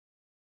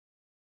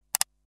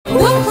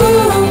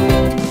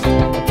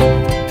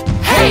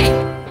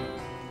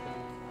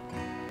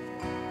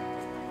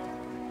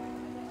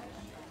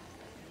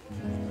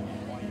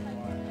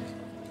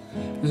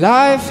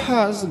life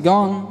has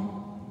gone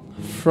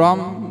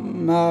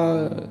from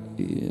my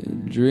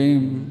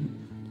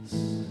dreams.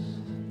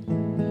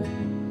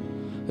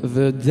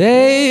 The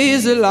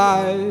day's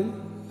alive,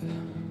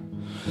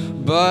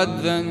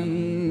 but the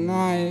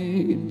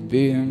night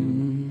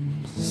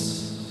beams.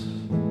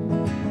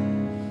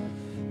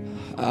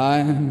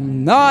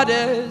 I'm not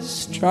as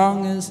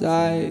strong as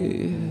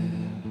I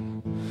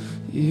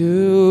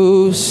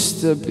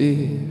used to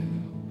be.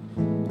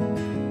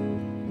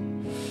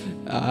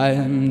 I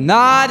am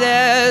not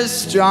as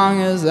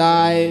strong as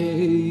I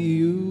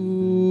used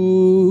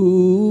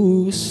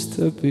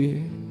to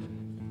be.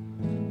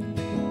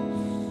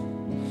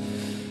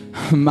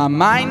 My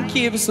mind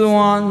keeps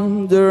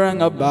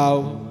wandering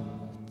about.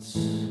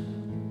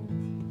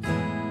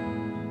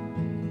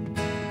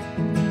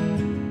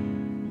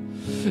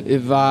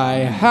 If I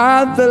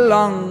had the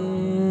lungs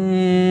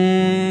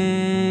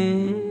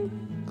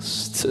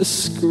to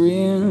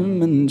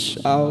scream and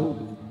shout,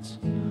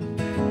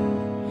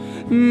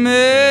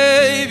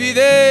 maybe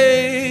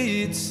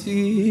they'd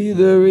see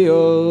the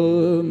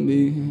real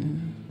me.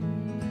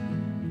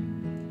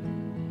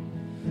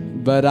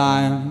 But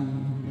I'm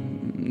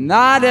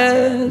not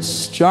as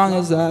strong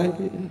as I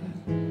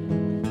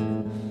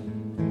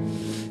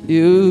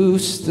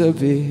used to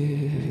be.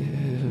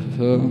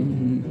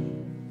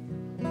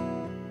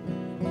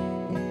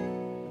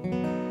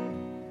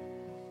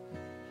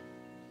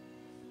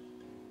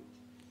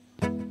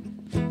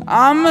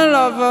 I'm a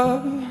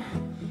lover,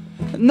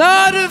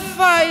 not a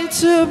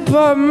fighter,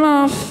 but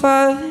my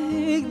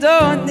fight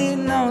don't need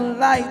no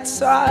lights,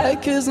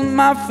 'cause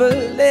my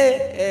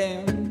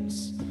flames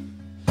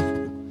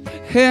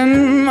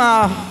in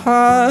my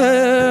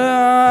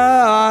heart.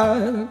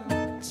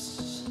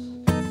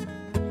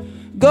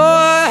 Go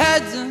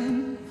ahead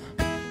and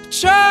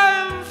try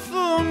and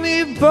fool me,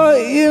 but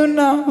you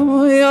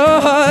know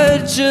you're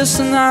just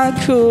not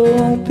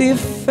cool. Be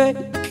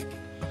fake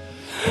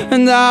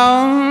and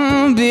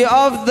I'll be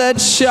off the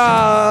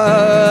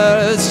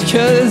charts,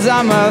 'cause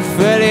I'm a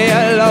pretty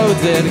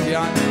loaded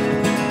gun.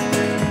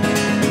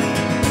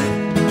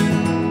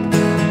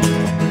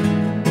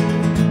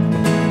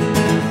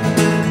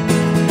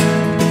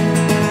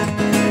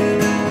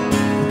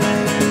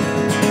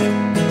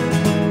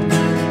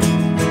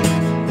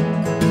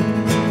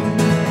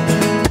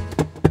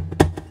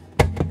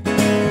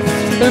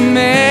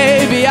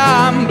 Maybe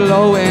I'm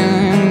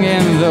blowing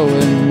in the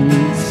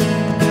winds,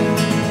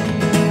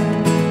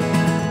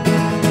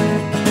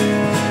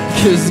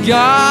 'cause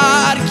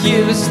God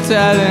keeps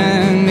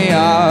telling me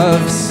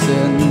I've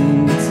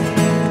sinned.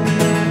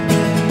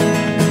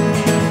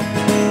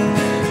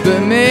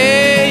 But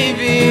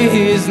maybe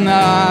He's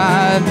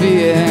not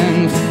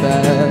being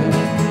fair.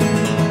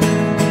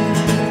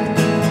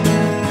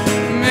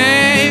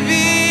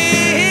 Maybe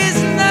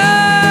He's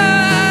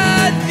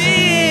not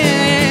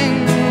being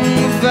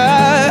fair.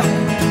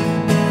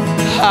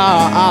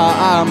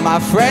 My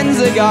friends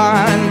are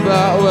gone,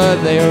 but were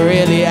they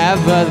really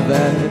ever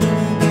there?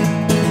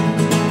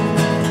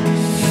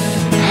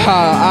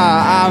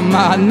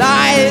 My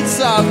nights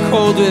are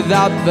cold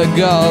without the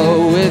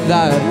girl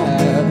without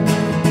her.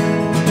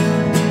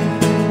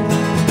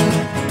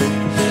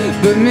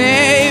 But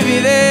maybe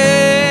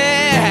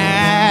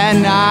they're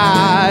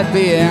not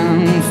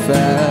being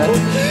fair.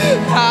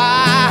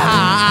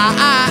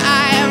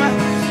 I'm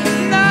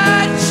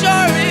not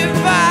sure if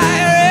I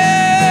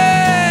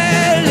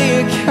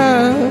really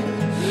care,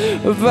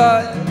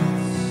 but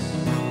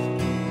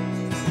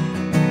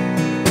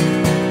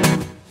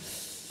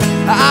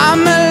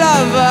I'm a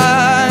lover,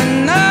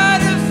 not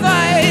a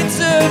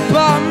fighter,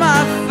 but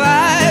my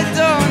fight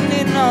don't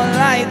need no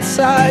lights,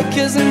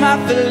 'cause my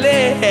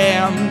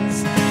flames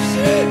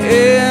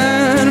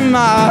in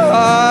my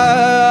heart.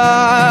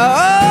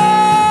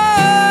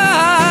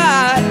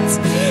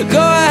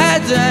 Go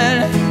ahead and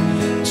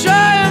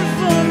try and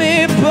fool me,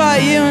 but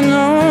you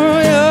know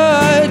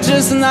you're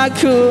just not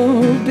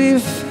cool. Be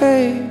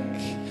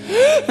fake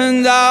and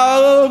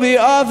I'll be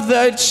off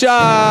the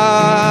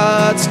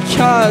charts,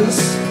 'cause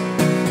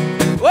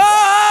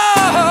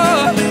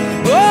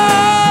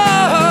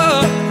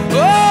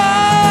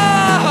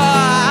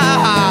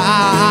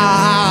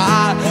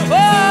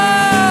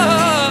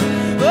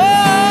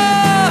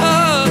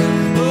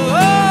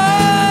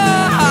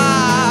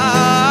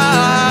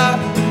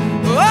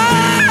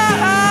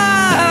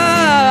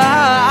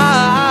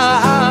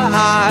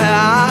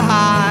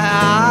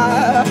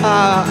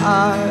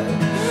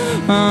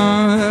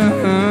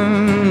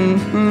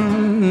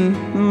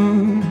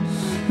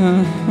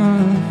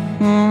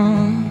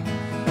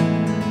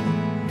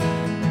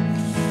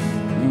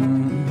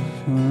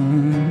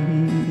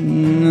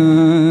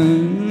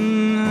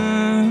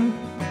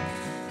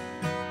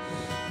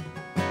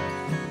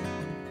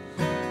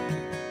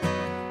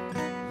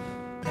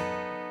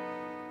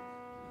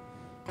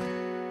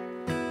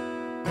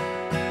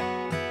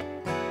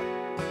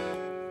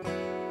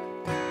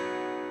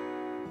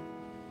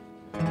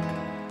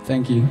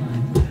thank you. Give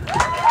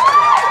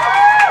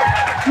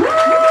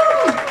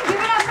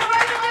it up for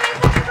Odell,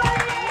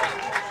 everybody!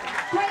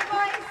 Great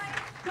voice,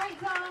 great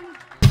song.